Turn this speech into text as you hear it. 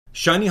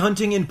Shiny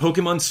hunting in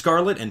Pokemon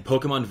Scarlet and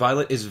Pokemon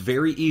Violet is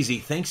very easy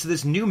thanks to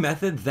this new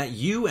method that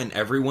you and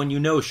everyone you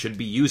know should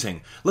be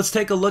using. Let's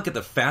take a look at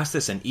the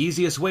fastest and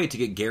easiest way to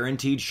get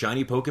guaranteed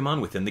shiny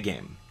Pokemon within the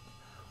game.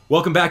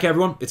 Welcome back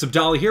everyone, it's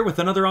Abdallah here with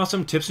another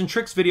awesome tips and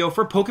tricks video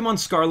for Pokemon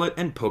Scarlet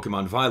and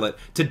Pokemon Violet.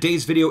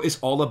 Today's video is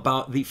all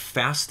about the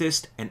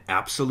fastest and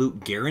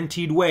absolute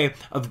guaranteed way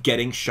of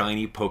getting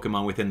shiny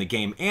Pokemon within the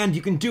game, and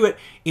you can do it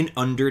in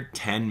under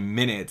 10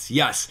 minutes.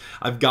 Yes,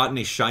 I've gotten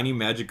a shiny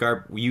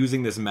Magikarp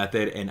using this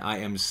method and I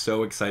am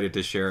so excited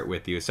to share it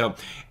with you. So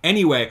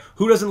anyway,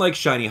 who doesn't like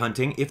shiny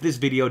hunting? If this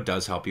video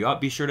does help you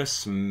out, be sure to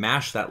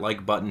smash that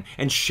like button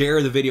and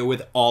share the video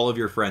with all of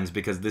your friends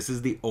because this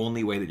is the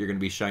only way that you're going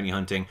to be shiny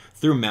hunting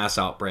through mass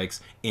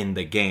outbreaks in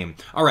the game.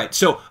 Alright,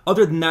 so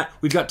other than that,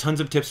 we've got tons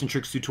of tips and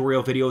tricks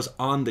tutorial videos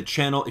on the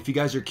channel. If you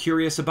guys are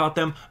curious about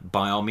them,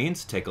 by all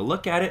means, take a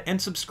look at it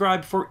and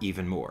subscribe for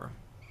even more.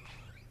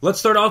 Let's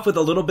start off with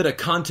a little bit of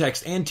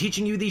context and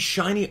teaching you the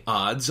shiny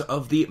odds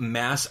of the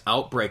mass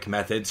outbreak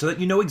method so that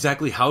you know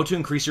exactly how to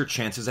increase your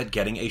chances at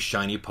getting a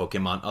shiny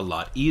Pokemon a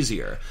lot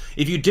easier.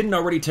 If you didn't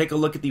already take a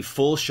look at the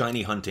full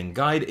shiny hunting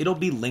guide, it'll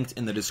be linked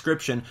in the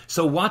description,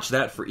 so watch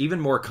that for even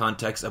more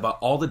context about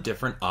all the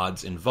different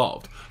odds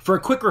involved. For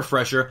a quick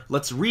refresher,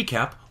 let's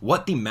recap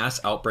what the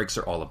mass outbreaks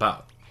are all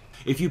about.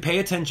 If you pay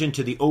attention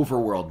to the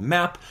overworld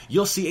map,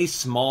 you'll see a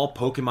small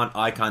Pokemon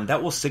icon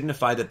that will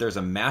signify that there's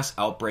a mass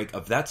outbreak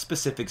of that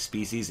specific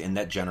species in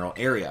that general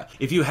area.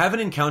 If you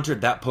haven't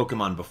encountered that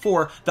Pokemon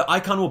before, the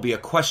icon will be a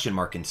question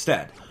mark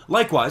instead.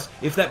 Likewise,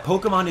 if that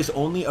Pokemon is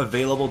only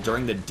available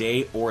during the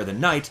day or the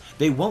night,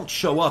 they won't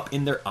show up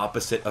in their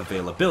opposite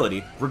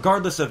availability,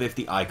 regardless of if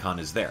the icon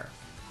is there.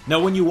 Now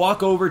when you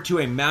walk over to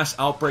a mass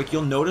outbreak,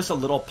 you'll notice a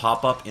little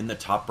pop-up in the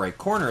top right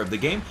corner of the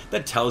game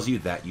that tells you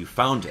that you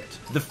found it.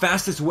 The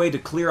fastest way to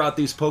clear out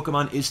these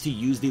Pokemon is to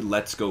use the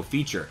Let's Go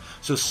feature.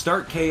 So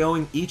start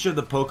KOing each of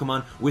the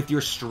Pokemon with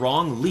your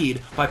strong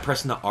lead by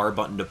pressing the R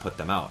button to put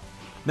them out.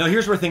 Now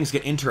here's where things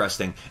get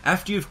interesting.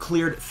 After you've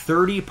cleared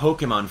 30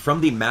 Pokemon from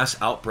the mass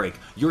outbreak,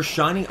 your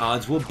shiny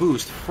odds will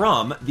boost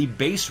from the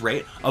base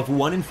rate of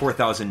 1 in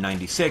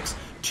 4096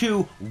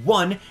 to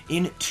 1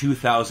 in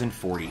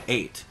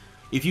 2048.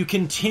 If you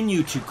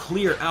continue to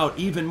clear out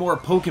even more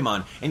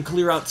Pokemon and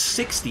clear out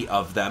 60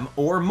 of them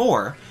or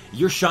more,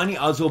 your shiny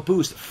odds will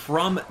boost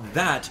from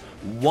that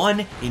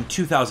 1 in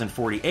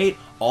 2048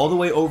 all the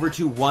way over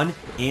to 1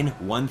 in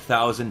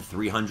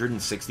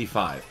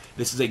 1365.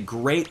 This is a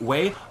great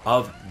way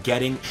of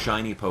getting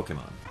shiny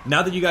Pokemon.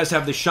 Now that you guys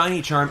have the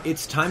shiny charm,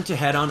 it's time to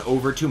head on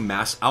over to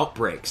mass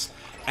outbreaks.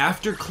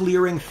 After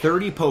clearing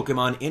 30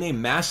 Pokemon in a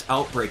mass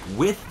outbreak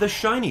with the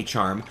shiny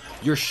charm,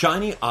 your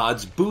shiny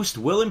odds boost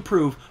will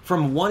improve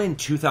from 1 in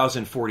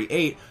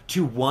 2048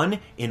 to 1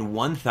 in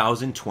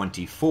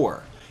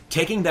 1024.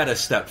 Taking that a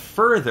step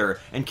further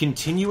and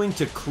continuing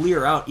to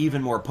clear out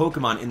even more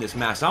Pokemon in this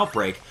mass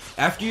outbreak,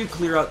 after you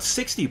clear out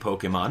 60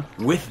 Pokemon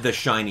with the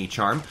shiny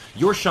charm,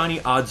 your shiny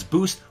odds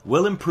boost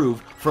will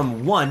improve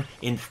from 1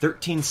 in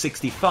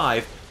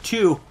 1365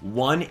 to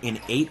 1 in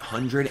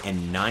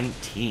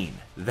 819.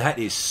 That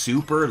is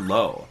super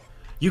low.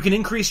 You can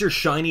increase your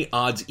shiny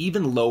odds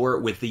even lower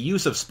with the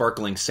use of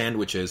sparkling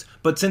sandwiches,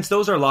 but since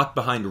those are locked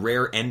behind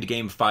rare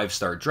endgame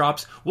 5-star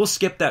drops, we'll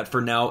skip that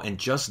for now and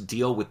just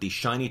deal with the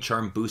shiny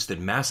charm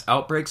boosted mass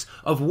outbreaks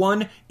of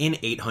 1 in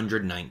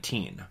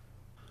 819.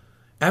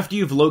 After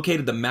you've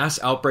located the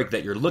mass outbreak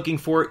that you're looking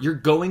for, you're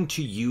going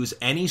to use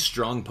any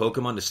strong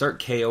Pokemon to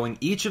start KOing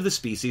each of the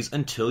species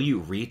until you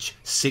reach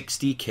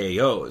 60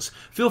 KOs.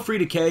 Feel free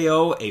to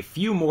KO a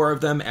few more of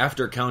them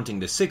after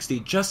counting to 60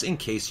 just in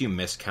case you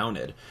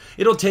miscounted.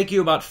 It'll take you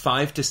about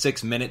 5 to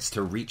 6 minutes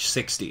to reach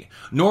 60.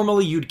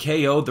 Normally you'd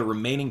KO the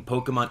remaining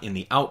Pokemon in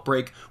the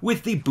outbreak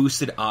with the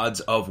boosted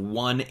odds of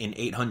 1 in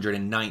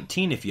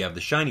 819 if you have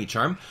the shiny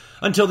charm,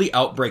 until the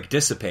outbreak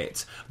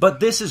dissipates. But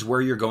this is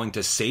where you're going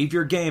to save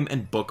your game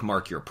and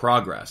bookmark your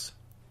progress.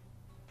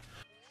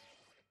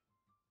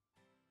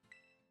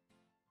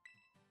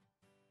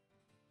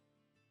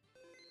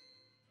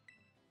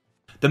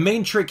 The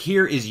main trick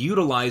here is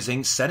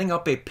utilizing setting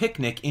up a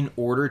picnic in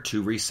order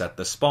to reset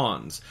the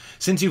spawns.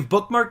 Since you've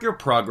bookmarked your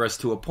progress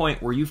to a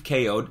point where you've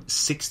KO'd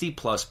 60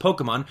 plus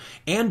Pokemon,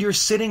 and you're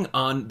sitting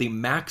on the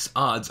max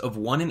odds of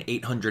 1 in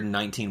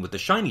 819 with the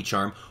shiny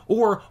charm,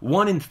 or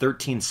 1 in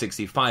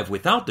 1365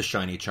 without the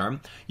shiny charm,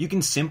 you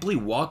can simply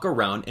walk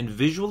around and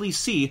visually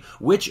see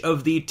which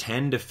of the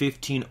 10 to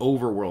 15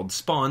 overworld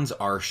spawns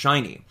are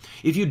shiny.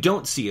 If you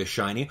don't see a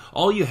shiny,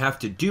 all you have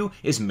to do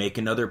is make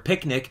another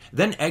picnic,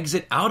 then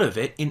exit out of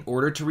it in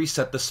order to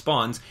reset the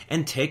spawns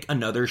and take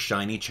another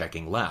shiny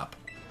checking lap.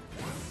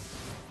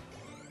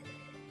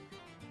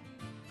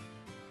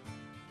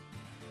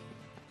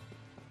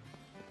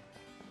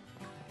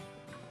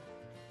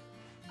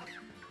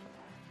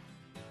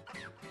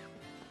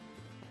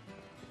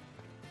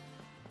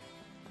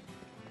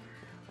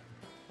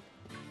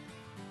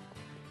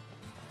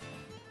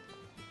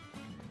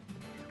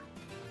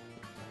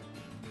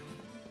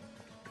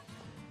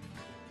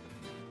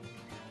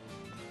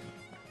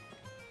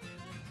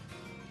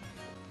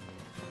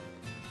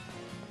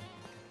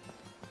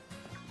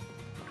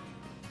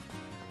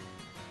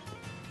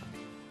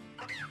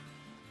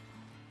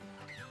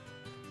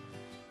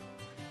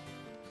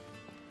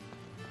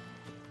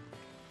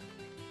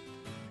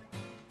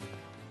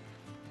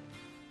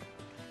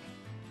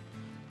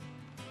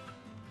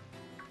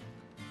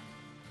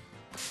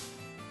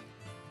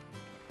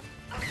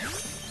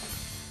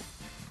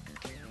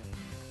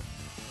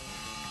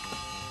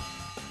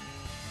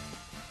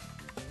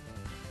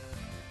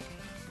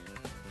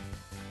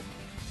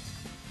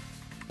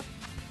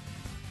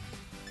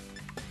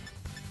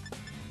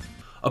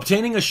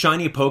 Obtaining a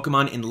shiny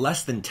Pokemon in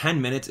less than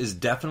 10 minutes is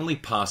definitely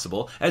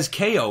possible, as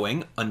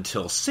KOing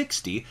until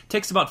 60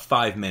 takes about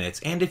 5 minutes,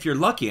 and if you're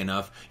lucky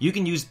enough, you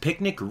can use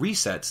picnic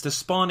resets to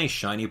spawn a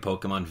shiny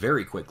Pokemon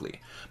very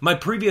quickly. My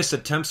previous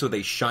attempts with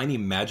a shiny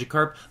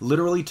Magikarp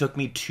literally took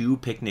me 2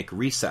 picnic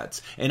resets,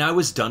 and I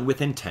was done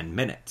within 10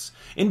 minutes.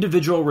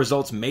 Individual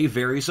results may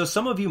vary, so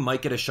some of you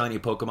might get a shiny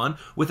Pokemon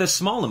with a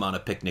small amount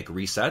of picnic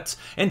resets,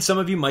 and some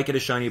of you might get a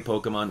shiny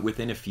Pokemon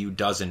within a few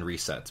dozen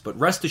resets. But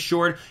rest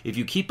assured, if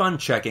you keep on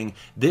checking,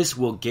 this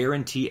will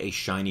guarantee a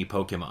shiny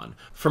Pokemon.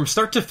 From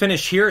start to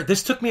finish here,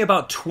 this took me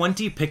about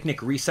 20 picnic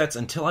resets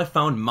until I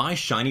found my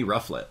shiny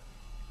Rufflet.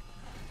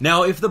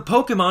 Now, if the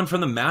Pokemon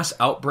from the mass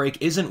outbreak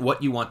isn't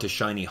what you want to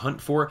shiny hunt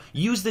for,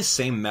 use this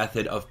same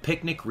method of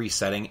picnic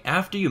resetting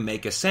after you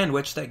make a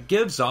sandwich that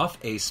gives off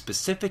a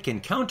specific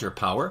encounter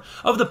power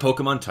of the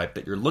Pokemon type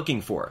that you're looking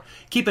for.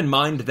 Keep in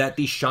mind that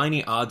the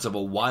shiny odds of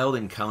a wild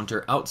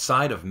encounter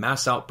outside of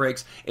mass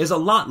outbreaks is a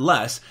lot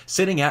less,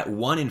 sitting at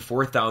 1 in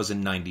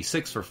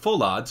 4,096 for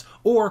full odds,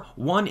 or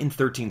 1 in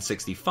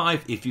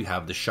 1365 if you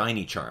have the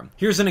shiny charm.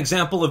 Here's an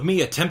example of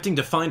me attempting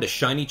to find a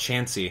shiny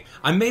Chansey.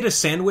 I made a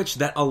sandwich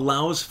that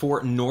allows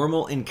for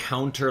normal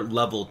encounter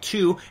level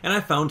 2, and I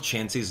found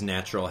Chansey's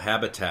natural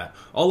habitat.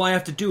 All I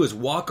have to do is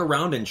walk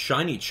around and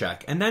shiny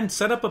check, and then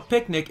set up a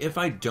picnic if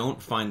I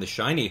don't find the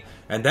shiny,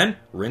 and then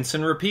rinse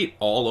and repeat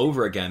all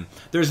over again.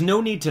 There's no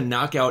need to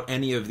knock out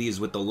any of these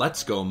with the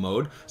Let's Go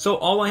mode, so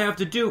all I have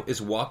to do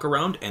is walk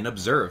around and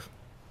observe.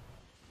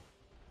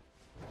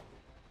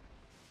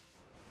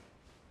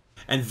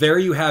 And there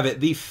you have it,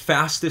 the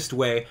fastest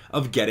way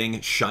of getting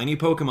shiny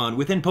Pokemon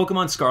within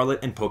Pokemon Scarlet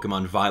and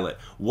Pokemon Violet.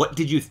 What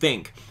did you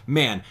think?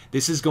 Man,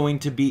 this is going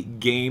to be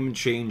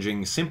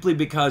game-changing simply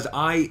because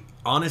I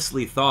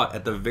honestly thought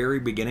at the very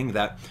beginning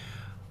that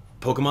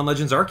Pokemon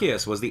Legends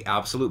Arceus was the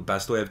absolute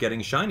best way of getting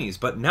shinies,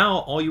 but now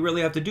all you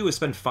really have to do is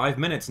spend 5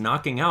 minutes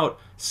knocking out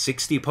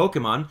 60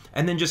 Pokemon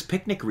and then just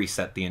picnic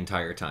reset the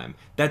entire time.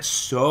 That's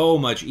so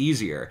much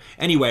easier.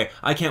 Anyway,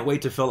 I can't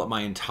wait to fill up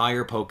my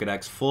entire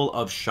Pokedex full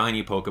of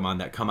shiny Pokemon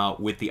that come out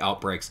with the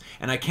outbreaks,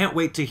 and I can't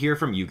wait to hear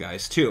from you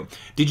guys too.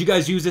 Did you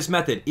guys use this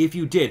method? If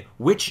you did,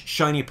 which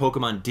shiny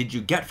Pokemon did you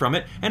get from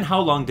it, and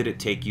how long did it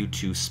take you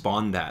to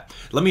spawn that?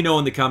 Let me know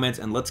in the comments,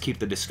 and let's keep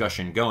the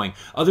discussion going.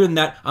 Other than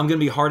that, I'm going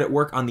to be hard at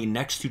work on the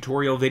next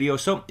tutorial video,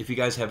 so if you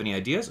guys have any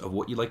ideas of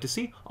what you'd like to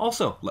see,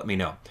 also let me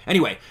know.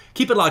 Anyway,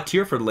 keep it locked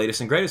here for the latest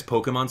and greatest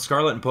Pokemon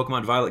Scarlet and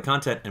Pokemon Violet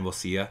content, and we'll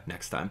see you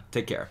next time.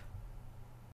 Take care.